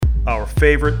our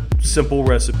favorite simple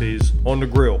recipes on the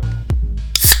grill.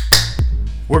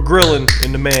 We're grilling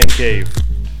in the man cave.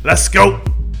 Let's go!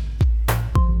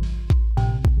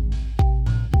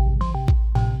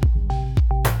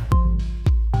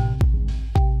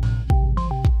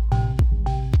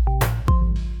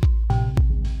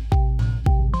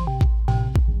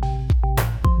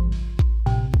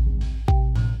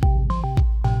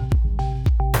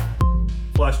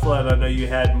 Flash flood, I know you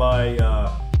had my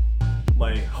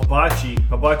my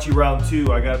hibachi round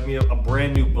 2. I got me a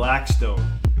brand new Blackstone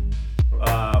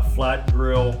flat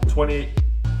grill,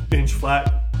 28-inch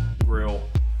flat grill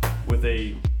with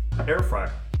a air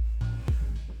fryer.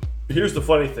 Here's the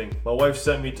funny thing: my wife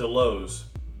sent me to Lowe's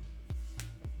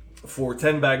for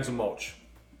 10 bags of mulch.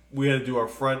 We had to do our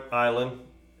front island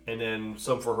and then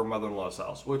some for her mother-in-law's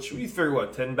house. Which you figure,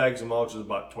 what, 10 bags of mulch is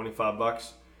about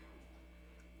 $25.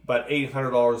 About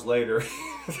 $800 later,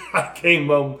 I came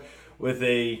home with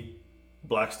a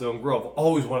Blackstone grill. I've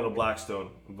always wanted a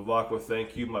Blackstone. Bavakwa,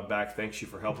 thank you. My back thanks you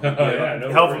for helping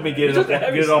me get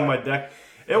it on my deck.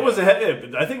 It was a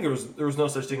heavy. I think there was no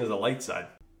such thing as a light side.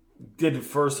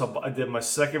 I did my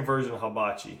second version of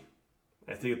hibachi.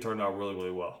 I think it turned out really,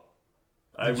 really well.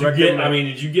 Did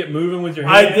you get moving with your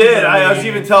hands? I did. I was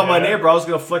even telling my neighbor I was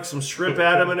going to flick some shrimp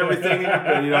at him and everything. But,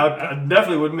 I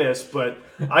definitely would miss. But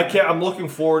I'm looking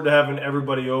forward to having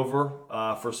everybody over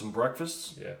for some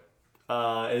breakfasts,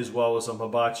 as well as some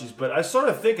hibachis. But I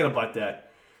started thinking about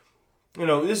that.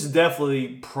 This is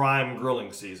definitely prime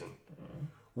grilling season.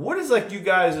 What is you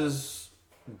guys'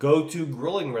 go-to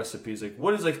grilling recipes?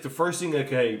 What is the first thing?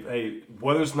 Hey,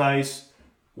 weather's nice.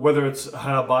 Whether it's a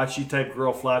hibachi type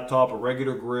grill, flat top, a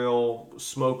regular grill,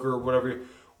 smoker, whatever.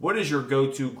 What is your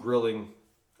go-to grilling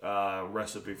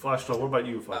recipe? Flash Talk, what about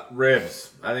you?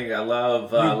 Ribs. I think I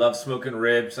love smoking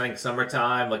ribs. I think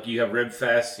summertime, you have Rib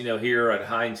Fest, here at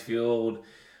Heinz Field.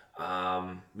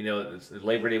 It's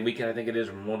Labor Day weekend, I think it is,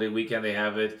 or Memorial Day weekend they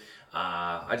have it.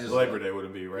 Labor Day would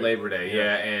it be, right? Labor Day,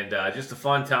 yeah. And just a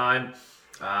fun time.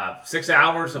 6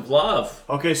 hours of love.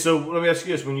 Okay, so let me ask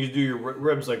you this: when you do your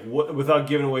ribs, what, without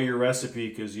giving away your recipe,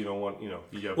 because you don't want, you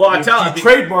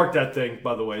trademarked that thing,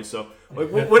 by the way. So,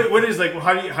 what is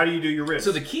how do you do your ribs?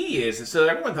 So the key is,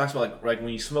 everyone talks about when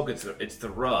you smoke, it's the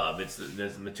rub, it's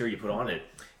the material you put on it,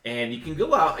 and you can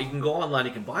go online,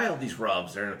 you can buy all these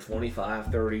rubs. They're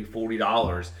 $25, $30,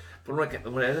 $40, but at the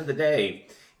end of the day,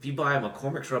 if you buy a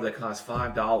McCormick's rub that costs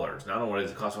 $5, now I don't know what it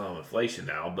is, it costs on inflation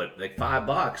now, but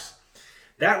 $5.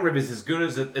 That rib is as good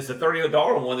as the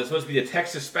 $30 one that's supposed to be a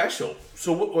Texas special.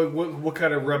 So what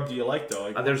kind of rub do you like,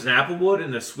 though? There's an applewood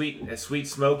and a sweet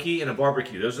smoky and a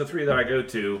barbecue. Those are the 3 that I go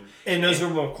to. And those are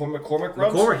McCormick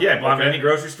rubs? McCormick, yeah. Buy them at any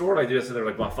grocery store. I do this, so they're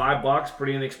about $5,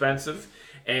 pretty inexpensive.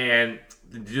 And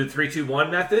to do the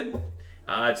 3-2-1 method,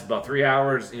 it's about 3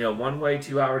 hours, one way,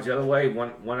 2 hours the other way,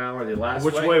 1 hour the last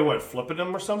way. Which way? What, flipping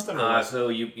them or something? Or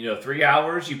so 3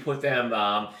 hours, you put them...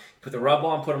 Put the rub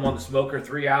on, put them on the smoker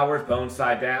 3 hours, bone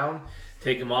side down.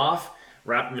 Take them off,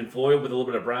 wrap them in foil with a little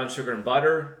bit of brown sugar and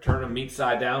butter. Turn them meat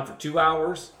side down for 2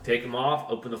 hours. Take them off,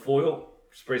 open the foil,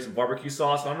 spray some barbecue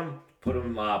sauce on them. Put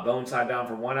them bone side down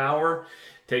for 1 hour.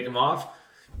 Take them off.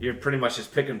 You're pretty much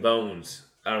just picking bones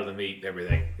out of the meat and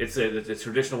everything. It's a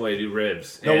traditional way to do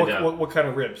ribs. Now, what kind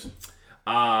of ribs?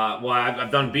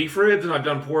 I've done beef ribs and I've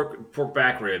done pork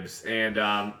back ribs. And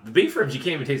the beef ribs, you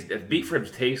can't even taste. Beef ribs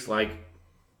taste like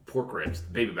pork ribs,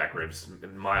 baby back ribs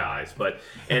in my eyes, but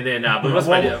I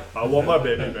want my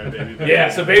baby back. Yeah,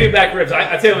 so baby back ribs.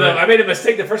 I tell you, I made a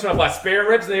mistake the first time I bought spare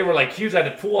ribs. And they were huge. I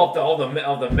had to pull off all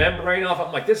the membrane off.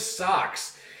 I'm like, this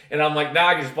sucks. And I'm like, now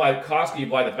I can just buy Costco. You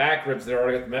buy the back ribs. They're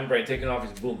already got the membrane taken off.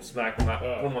 Just boom, smack them out,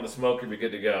 put them on the smoker. Be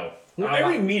good to go.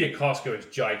 Every meat at Costco is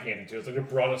gigantic too. It's like a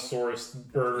Brontosaurus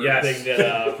burger thing that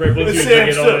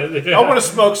I want to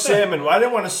smoke salmon. I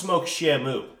didn't want to smoke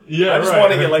shamu. Yeah, I just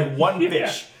want to get one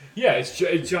fish. Yeah, it's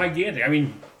gigantic. I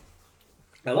mean,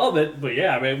 I love it, but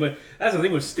but that's the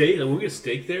thing with steak. When we get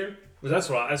steak there, that's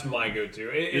my go-to.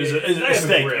 It's a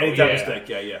steak, any type of steak.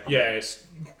 Yeah, it's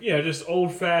just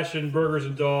old-fashioned burgers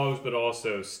and dogs, but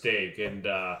also steak. And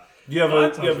do you have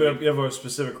a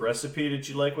specific recipe that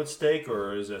you like with steak,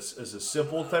 or is it a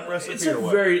simple type recipe?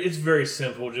 It's very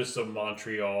simple, just a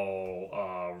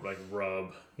Montreal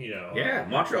rub. Yeah,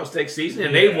 Montreal steak seasoning.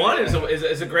 And A1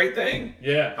 is a great thing.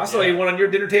 Yeah, I saw A1 on your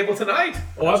dinner table tonight.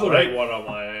 Oh, I put A1 on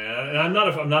mine, and I'm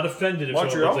not offended if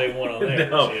someone puts A1 on theirs.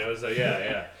 No. So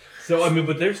yeah. So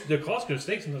but the Costco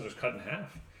steak sometimes is cut in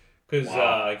half because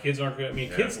kids aren't good. I mean,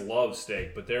 kids love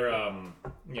steak, but they're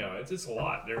it's a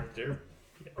lot. They're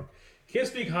can't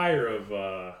speak higher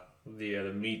of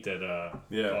the meat at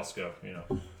Costco. You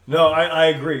know. No, I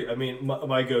agree. I mean,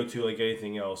 my go-to, like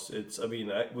anything else,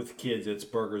 with kids, it's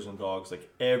burgers and dogs, like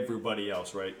everybody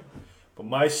else, right? But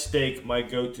my steak, my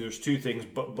go-to, there's two things,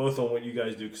 both on what you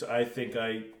guys do, because I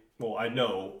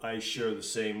know I share the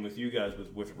same with you guys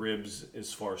with ribs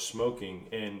as far as smoking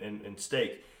and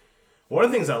steak. One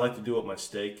of the things I like to do with my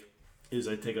steak is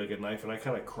I take like a knife and I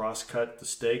kind of cross-cut the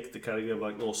steak to kind of give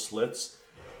like little slits.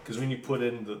 Because when you put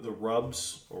in the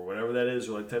rubs or whatever that is,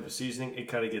 or like type of seasoning, it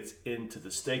kind of gets into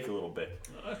the steak a little bit.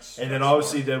 And then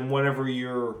obviously, then whenever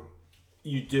you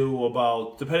do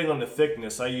about, depending on the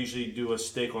thickness, I usually do a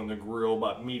steak on the grill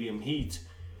about medium heat,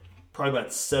 probably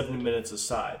about 7 minutes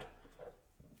aside.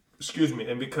 Excuse me.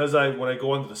 And because when I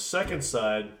go on to the second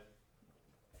side,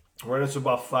 right, it's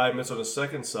about 5 minutes on the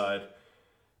second side,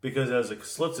 because as it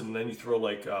slits in, and then you throw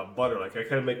like butter. Like I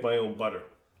kind of make my own butter.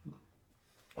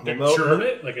 Like churn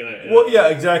it? Like yeah,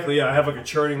 exactly. Yeah, I have like a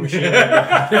churning machine.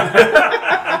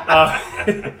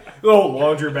 Little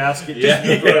laundry basket.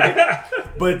 Yeah.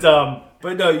 But no,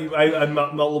 I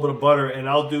melt a little bit of butter, and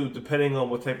I'll do, depending on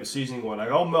what type of seasoning you want.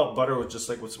 I'll melt butter with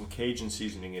some Cajun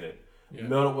seasoning in it. Yeah.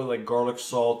 Melt it with like garlic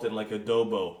salt and like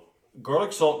adobo.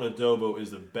 Garlic salt and adobo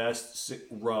is the best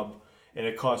rub, and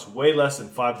it costs way less than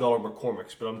 $5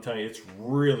 McCormick's. But I'm telling you, it's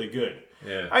really good.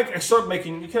 Yeah, I start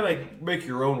making. You kind of like make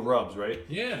your own rubs, right?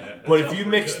 Yeah. But if you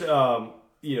mix,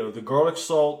 the garlic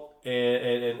salt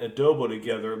and adobo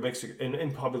together, mix it,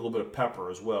 and probably a little bit of pepper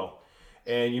as well,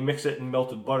 and you mix it in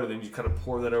melted butter, then you kind of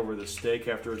pour that over the steak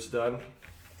after it's done.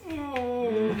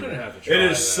 We're gonna have to try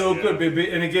it is so good, baby.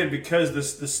 And again, because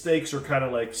the steaks are kind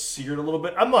of like seared a little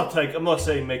bit. I'm not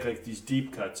saying make like these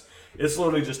deep cuts. It's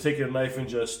literally just taking a knife and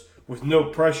just, with no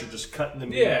pressure, just cutting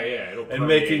them and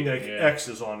making like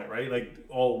X's on it, right? Like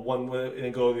all one way and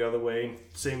then go the other way.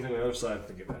 Same thing on the other side.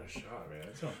 To give that a shot, man.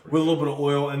 That sounds pretty with a little bit of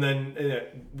oil, and then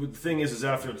the thing is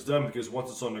after it's done, because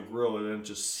once it's on the grill, it then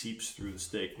just seeps through the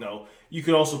steak. Now you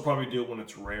can also probably do it when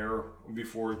it's rare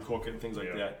before you cook it and things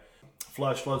like that.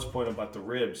 Flash Flood's point about the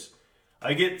ribs.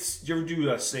 Do you ever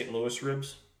do St. Louis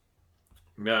ribs?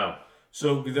 No.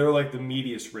 So they're like the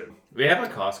meatiest rib. We have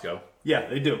at Costco. Yeah,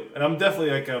 they do. And I'm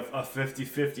definitely like a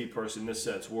 50-50 person in this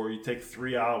sense, where you take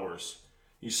 3 hours,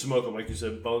 you smoke them, like you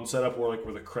said, bone setup, or like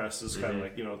where the crest is kind of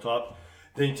like, top.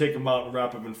 Then you take them out and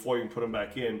wrap them in foil and put them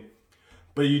back in.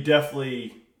 But you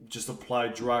definitely just apply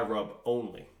dry rub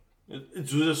only.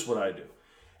 It's just what I do.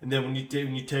 And then when you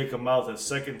take them out that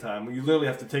second time, you literally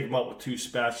have to take them out with 2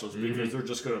 spatulas, because they're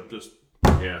just going to just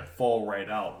fall right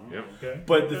out. Yep. Okay.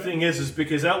 But the thing is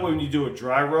because that way when you do a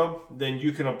dry rub, then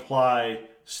you can apply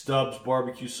Stubbs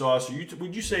barbecue sauce. Or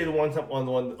would you say the one on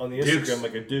the Instagram,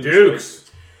 like a Dukes.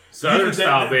 Right? Southern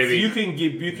style, baby. You can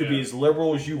be as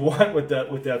liberal as you want with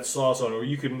that sauce on it, or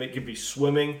you can make it be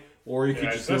swimming, or you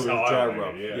could just do it with dry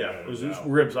rub.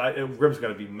 Ribs. Ribs got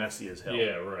to be messy as hell.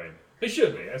 Yeah, right. They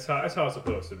should be. That's how it's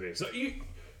supposed to be.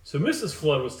 So Mrs.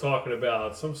 Flood was talking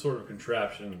about some sort of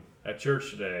contraption at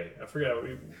church today. I forgot.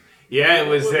 It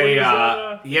was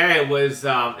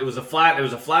a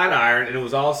flat iron, and it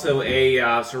was also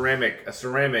a ceramic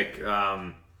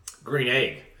green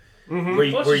egg.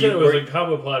 Mm-hmm. Plus, it was a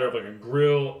combo platter of like a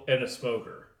grill and a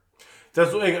smoker.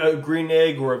 That's like a green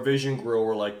egg or a Vision grill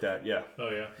or like that. Yeah. Oh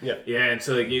yeah. Yeah. Yeah, and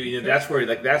so that's where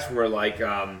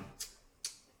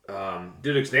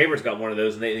Dudek's neighbor's got one of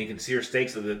those, and you can sear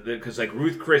steaks because like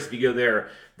Ruth Chris, if you go there,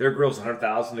 their grill's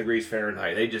 100,000 degrees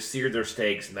Fahrenheit. They just sear their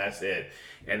steaks, and that's it.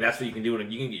 And that's what you can do.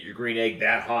 You can get your green egg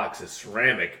that hot because it's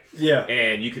ceramic. Yeah.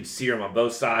 And you can sear them on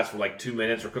both sides for like 2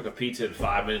 minutes, or cook a pizza in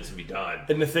 5 minutes and be done.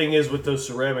 And the thing is with those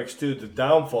ceramics too, the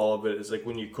downfall of it is like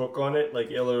when you cook on it,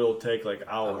 like it'll take like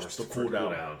hours to cool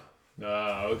down.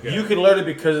 Okay. You can learn it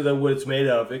because of what it's made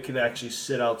of. It can actually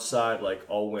sit outside like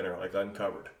all winter, like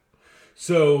uncovered.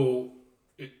 So,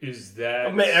 is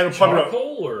that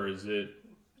charcoal or is it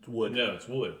wood? No, it's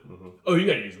wood. Mm-hmm. Oh, you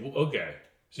gotta use wood. Okay.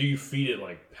 So you feed it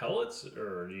like pellets,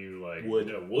 or do you like wood?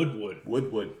 No, wood.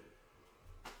 Wood.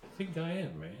 I think I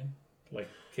am, man. Like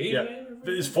caveman.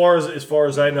 Yeah. As far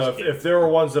as I know, if there are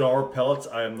ones that are pellets,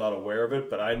 I am not aware of it.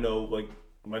 But I know, like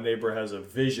my neighbor has a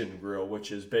Vision grill,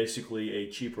 which is basically a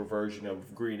cheaper version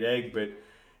of green egg, but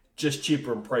just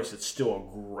cheaper in price. It's still a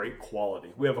great quality.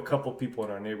 We have a couple people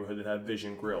in our neighborhood that have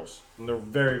Vision grills, and they're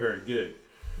very, very good.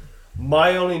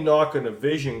 My only knock on a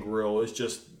Vision grill is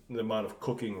just the amount of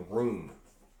cooking room,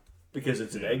 because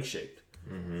it's an egg shaped.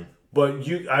 Mm-hmm. But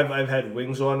I've had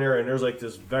wings on there, and there's like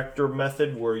this vector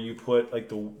method where you put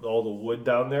like all the wood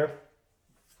down there,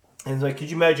 and like, could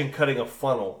you imagine cutting a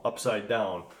funnel upside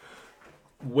down?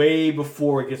 way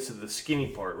before it gets to the skinny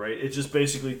part, right? It just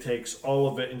basically takes all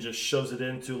of it and just shoves it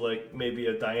into like maybe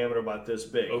a diameter about this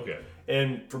big. Okay.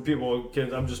 And for people,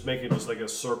 I'm just making just like a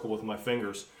circle with my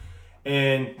fingers.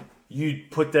 And you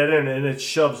put that in and it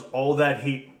shoves all that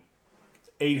heat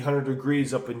 800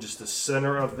 degrees up in just the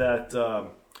center of that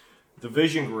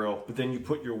division grill, but then you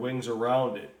put your wings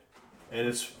around it. And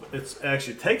it's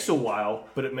actually takes a while,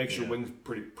 but it makes your wings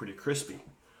pretty crispy.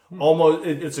 Almost,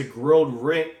 it's a grilled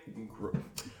wing,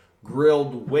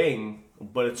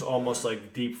 but it's almost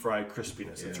like deep fried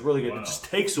crispiness. It's really good. Wow. It just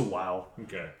takes a while,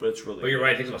 but it's really. But you're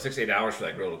right. It takes about 6 to 8 hours for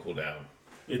that grill to cool down.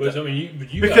 Because of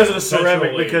the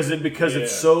ceramic, because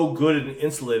it's so good and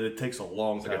insulated, it takes a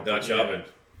long time. Like a Dutch oven.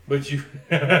 But you,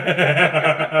 Mrs.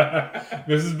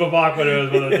 Bavakwa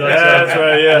knows what a Dutch oven. That's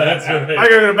right. Yeah, that's right. I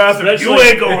go to the bathroom. You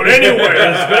ain't going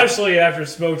anywhere, especially after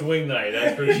smoked wing night.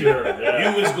 That's for sure.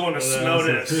 Yeah. You was going to smell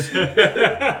this.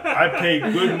 I paid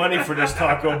good money for this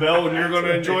Taco Bell, and you're going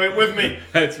to enjoy it with me.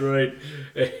 That's right.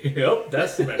 Yep,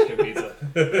 that's the Mexican pizza.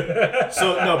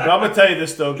 So no, but I'm gonna tell you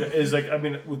this though is like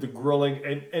with the grilling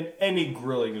and any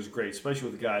grilling is great, especially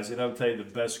with the guys. And I'll tell you the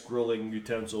best grilling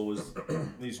utensil is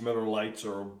these Miller Lights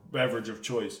or beverage of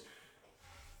choice.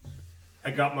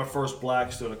 I got my first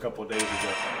Blackstone a couple of days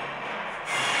ago.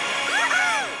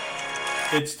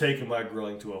 It's taken my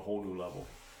grilling to a whole new level.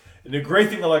 And the great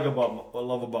thing I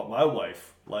love about my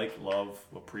wife,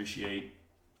 appreciate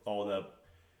all that.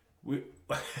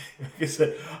 Like I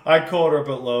said, I called her up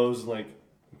at Lowe's like,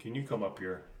 can you come up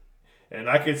here? And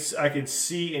I could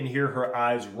see and hear her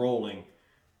eyes rolling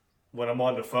when I'm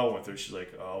on the phone with her. She's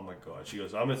like, oh my God. She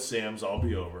goes, I'm at Sam's. I'll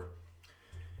be over.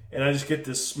 And I just get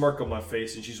this smirk on my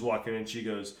face, and she's walking in. She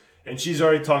goes, and she's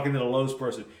already talking to the Lowe's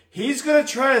person. He's going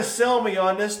to try to sell me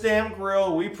on this damn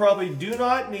grill we probably do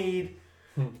not need.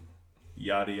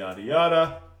 Yada, yada,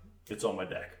 yada. It's on my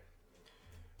deck.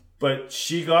 But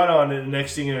she got on it, and the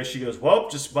next thing you know, she goes, well,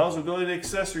 just might as well go to the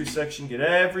accessory section, get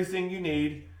everything you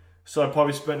need. So I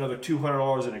probably spent another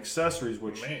 $200 in accessories,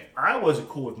 which I wasn't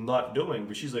cool with not doing.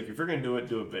 But she's like, if you're going to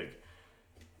do it big.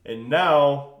 And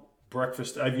now,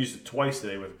 breakfast, I've used it twice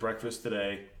today with breakfast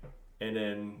today, and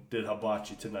then did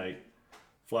hibachi tonight.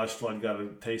 Flash Flood got a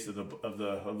taste of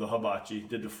the hibachi,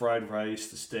 did the fried rice,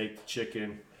 the steak, the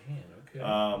chicken. Man,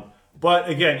 okay. But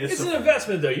again, it's an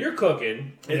investment, though. You're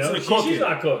cooking. She's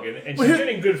not cooking, and she's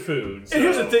getting good food. So. And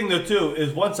here's the thing, though, too,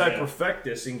 is once I perfect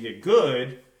this and get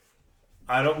good,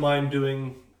 I don't mind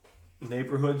doing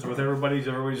neighborhoods with everybody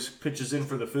just pitches in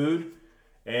for the food,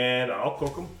 and I'll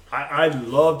cook them. I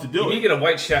love to do it. You need to get a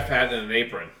white chef hat and an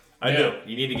apron. I do.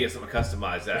 You need to get something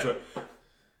customized that. That's right.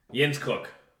 Yin's cook.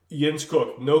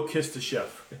 No kiss to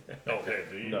chef. Okay.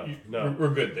 No.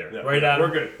 We're good there. No, right, Adam?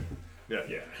 We're good.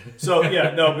 Yeah. So,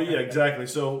 exactly.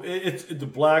 So, it's the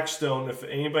Blackstone. If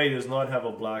anybody does not have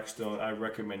a Blackstone, I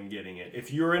recommend getting it.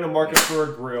 If you're in a market for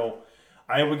a grill,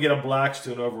 I would get a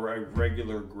Blackstone over a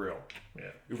regular grill.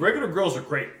 Yeah. Regular grills are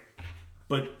great,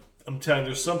 but I'm telling you,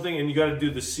 there's something, and you got to do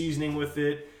the seasoning with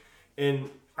it. And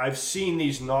I've seen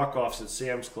these knockoffs at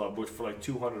Sam's Club, which for like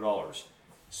 $200.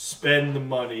 Spend the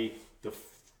money, the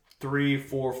 $300,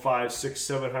 $400, $500,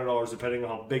 $600, $700, depending on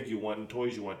how big you want and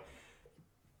toys you want.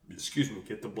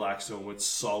 Get the Blackstone with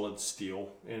solid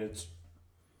steel, and it's.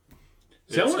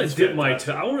 So I want to dip my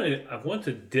toe. I want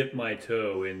to dip my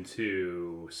toe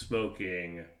into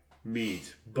smoking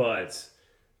meat, but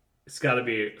it's got to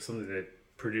be something that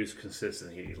produces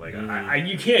consistent heat. Like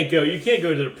you can't go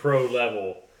to the pro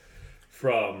level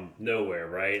from nowhere,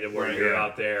 right? Where you're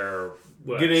out there,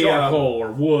 charcoal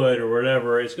or wood or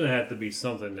whatever. It's going to have to be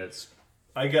something that's.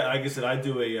 I do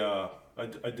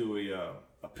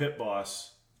a Pit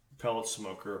Boss pellet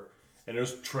smoker, and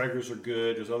those Traegers are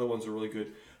good. There's other ones that are really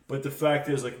good. But the fact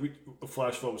is, like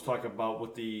Flash Flood was talking about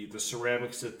with the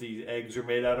ceramics that the eggs are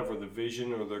made out of, or the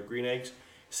Vision, or the green eggs.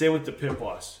 Same with the Pit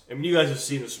Boss. I mean, you guys have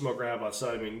seen the smoker I have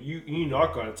outside. I mean, you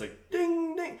knock on it, it's like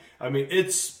ding, ding. I mean,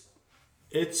 it's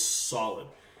solid.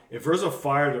 If there's a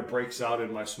fire that breaks out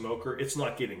in my smoker, it's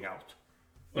not getting out.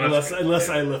 Unless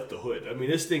I lift the hood. I mean,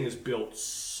 this thing is built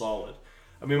solid.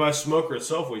 I mean, my smoker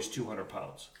itself weighs 200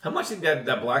 pounds. How much did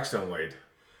that Blackstone weighed?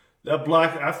 That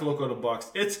black, I have to look on the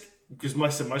box. It's because my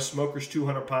smoker's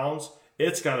 200 pounds.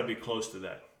 It's got to be close to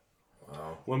that.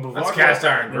 Wow. That's cast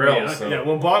iron grill. Yeah,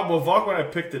 when I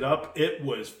picked it up, it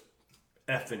was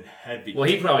effing heavy. Well,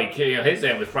 he probably his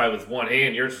hand was probably with one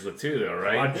hand. Yours was with two, though,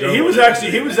 right? He was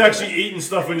actually eating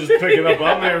stuff and just picking up.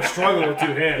 I'm there struggling with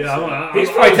two hands. Yeah, he's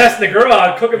probably testing the grill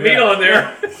out, cooking meat on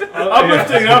there. I'm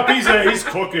lifting it up. He's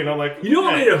cooking. I'm like,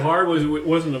 what made it hard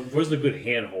wasn't a good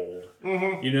handhold.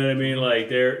 Mm-hmm. You know what I mean? Like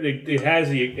it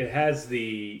has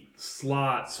the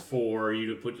slots for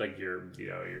you to put like your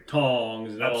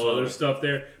tongs and all other stuff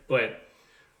there, but.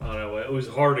 I don't know. It was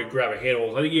hard to grab a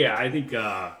handle. But yeah,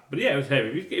 it was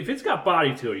heavy. If it's got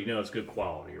body to it, it's good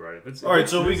quality, right? All right,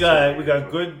 so we got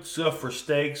good stuff for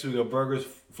steaks. We got burgers,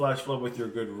 flash flood with your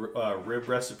good rib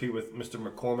recipe with Mr.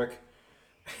 McCormick.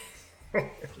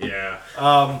 Yeah.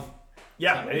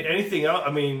 Yeah. Anything else?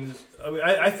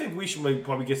 I think we should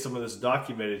probably get some of this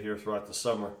documented here throughout the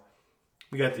summer.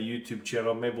 We got the YouTube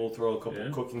channel. Maybe we'll throw a couple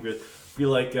of cooking videos. Be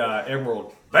like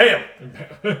Emerald. Bam!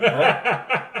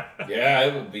 Yeah,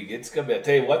 it would be. It's gonna be. I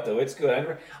tell you what, though, it's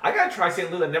good. I gotta try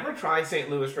St. Louis. I never tried St.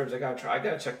 Louis ribs. I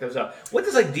gotta check those out. What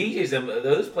does DJs and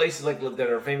those places that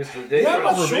are famous for they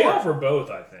offer both,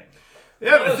 I think.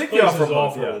 Yeah, I think they offer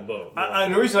both. Yeah.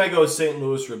 And the reason I go with St.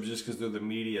 Louis ribs is just because they're the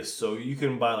meatiest. So you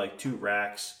can buy like 2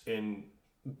 racks and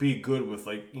be good with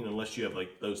unless you have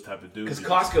like those type of dudes.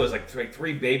 Because Costco is like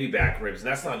 3 baby back ribs, and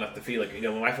that's not enough to feed.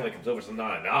 When my family comes over, it's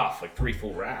not enough. Like 3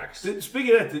 full racks.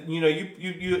 Speaking of that, you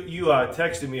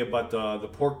texted me about the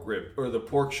pork rib or the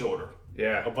pork shoulder.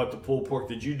 Yeah. About the pulled pork.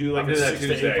 Did you do like a 6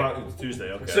 to 8 pound? It's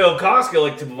Tuesday. Okay. So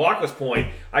Costco, to Bavacqua's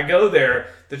point, I go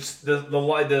there.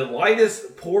 The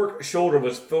lightest pork shoulder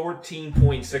was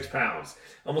 14.6 pounds.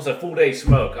 Almost a full day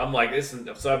smoke. I'm like, this is,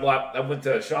 so I went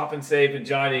to Shop and Save and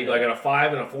Johnny. I got a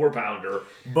 5 and a 4 pounder.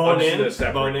 Bone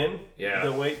in. Yeah.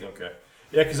 The weight. Okay.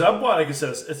 Yeah, because I bought, like I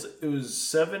said, it was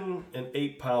 7 and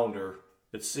 8 pounder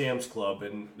at Sam's Club,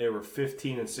 and they were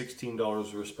 $15 and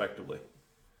 $16 respectively.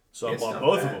 So I bought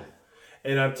both of them,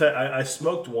 and I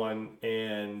smoked one,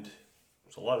 and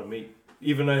it's a lot of meat.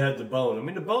 Even though I had the bone.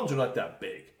 The bones are not that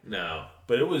big. No.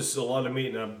 But it was a lot of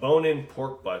meat, and bone-in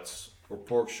pork butts or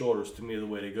pork shoulders to me are the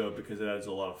way to go because it adds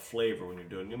a lot of flavor when you're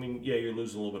doing it. You're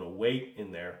losing a little bit of weight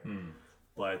in there,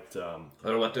 but are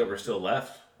there leftovers still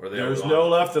left? Or there's no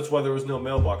left. That's why there was no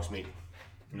mailbox meat.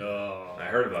 No, I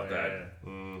heard about that.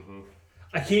 Mm-hmm.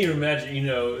 I can't even imagine.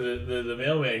 The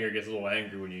mailman here gets a little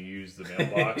angry when you use the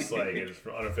mailbox, it's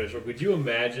unofficial. Could you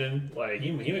imagine?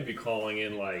 He might be calling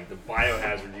in the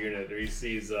biohazard unit, or he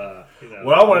sees. Well,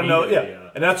 I want to know,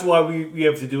 and that's why we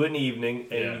have to do it in the evening,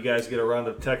 and you guys get a round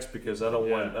of text because I don't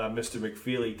want Mr.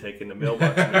 McFeely taking the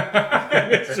mailbox.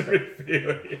 Mr.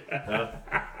 McFeely.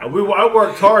 I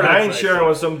worked hard. I ain't sharing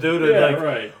with some dude.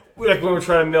 Right. Like when we're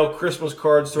trying to mail Christmas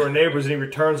cards to our neighbors, and he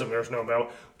returns them. There's no mail.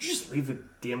 You just leave the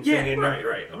damn thing in there.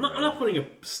 Right. I'm not putting a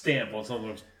stamp on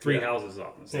someone's 3 houses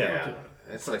up.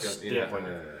 That's like a stamp on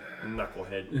your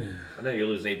knucklehead. I know you're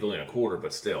losing $8 billion a quarter,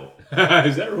 but still.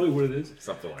 Is that really what it is?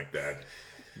 Something like that.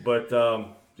 But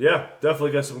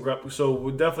definitely got some. So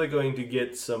we're definitely going to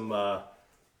get some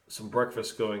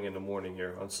breakfast going in the morning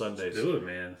here on Sundays. Let's do it,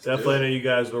 man. Definitely, I know you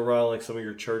guys will run some of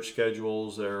your church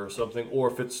schedules or something,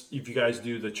 or if you guys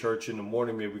do the church in the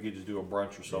morning, maybe we could just do a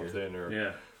brunch or something,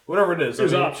 or whatever it is.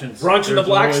 There's options. Brunch in the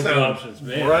Blackstone.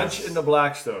 Brunch in the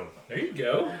Blackstone. There you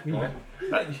go.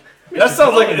 That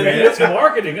sounds like it's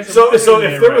marketing. So if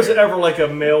there was ever a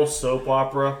male soap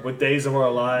opera with Days of Our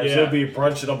Lives, it would be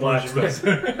Brunch in the Blackstone.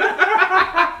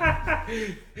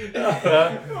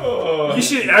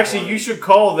 You should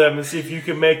call them and see if you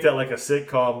can make that like a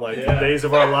sitcom, Days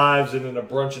of Our Lives and then a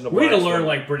Brunch in the Blackstone. We need to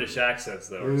learn British accents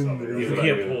though, or something. You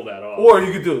can't pull that off. Or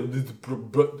you could do the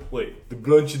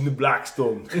Brunch in the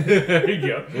Blackstone. There you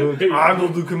go.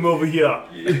 Arnold will come over here.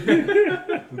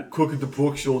 Cook at the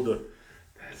pork shoulder.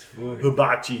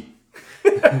 Hibachi.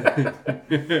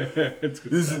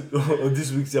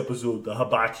 This week's episode, the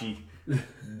hibachi,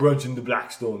 Brunch in the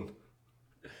Blackstone.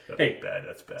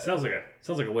 That's bad. Sounds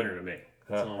like a winner to me.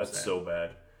 That's so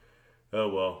bad. Oh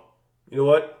well. You know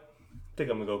what? I think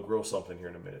I'm gonna go grill something here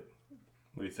in a minute.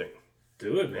 What do you think?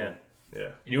 Do it, man.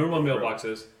 Yeah. You know where my mailbox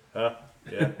is? Huh?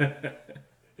 Yeah.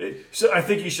 So I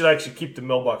think you should actually keep the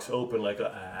mailbox open like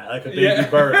a baby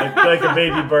bird, like a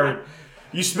baby bird.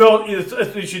 You smell. That's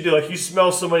what you should do. You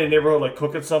smell somebody in the neighborhood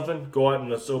cooking something. Go out and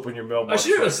let's open your mailbox. I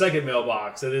should have a second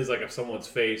mailbox that is someone's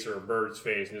face or a bird's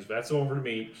face, and that's the one for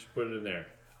me. Just put it in there.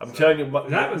 I'm telling you,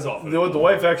 it happens often. The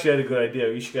wife actually had a good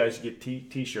idea. You guys should get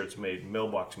T-shirts made,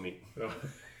 mailbox meat.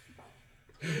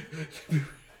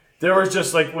 There was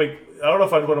just wait. I don't know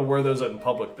if I'd want to wear those out in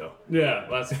public though. Yeah,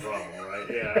 that's the problem, right?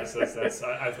 Yeah, that's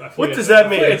what does that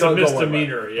mean? It's a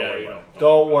misdemeanor.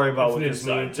 Don't worry about what this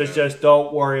means. Just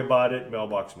don't worry about it.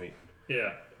 Mailbox meat.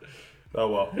 Yeah. Oh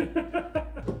well.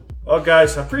 Well,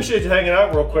 guys, I appreciate you hanging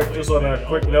out real quick. Just on a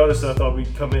quick notice, I thought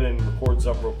we'd come in and record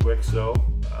something real quick. So,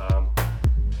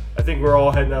 I think we're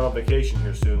all heading out on vacation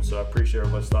here soon. So I appreciate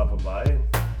everybody stopping by.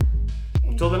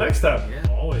 Until the next time. Yeah,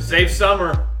 always. Safe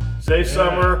summer. Safe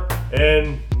summer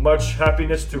and much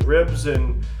happiness to ribs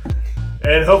and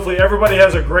And hopefully everybody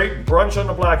has a great brunch on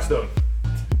the Blackstone.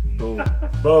 Boom.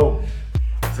 Boom.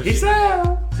 So Peace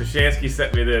out. So Shansky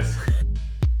sent me this.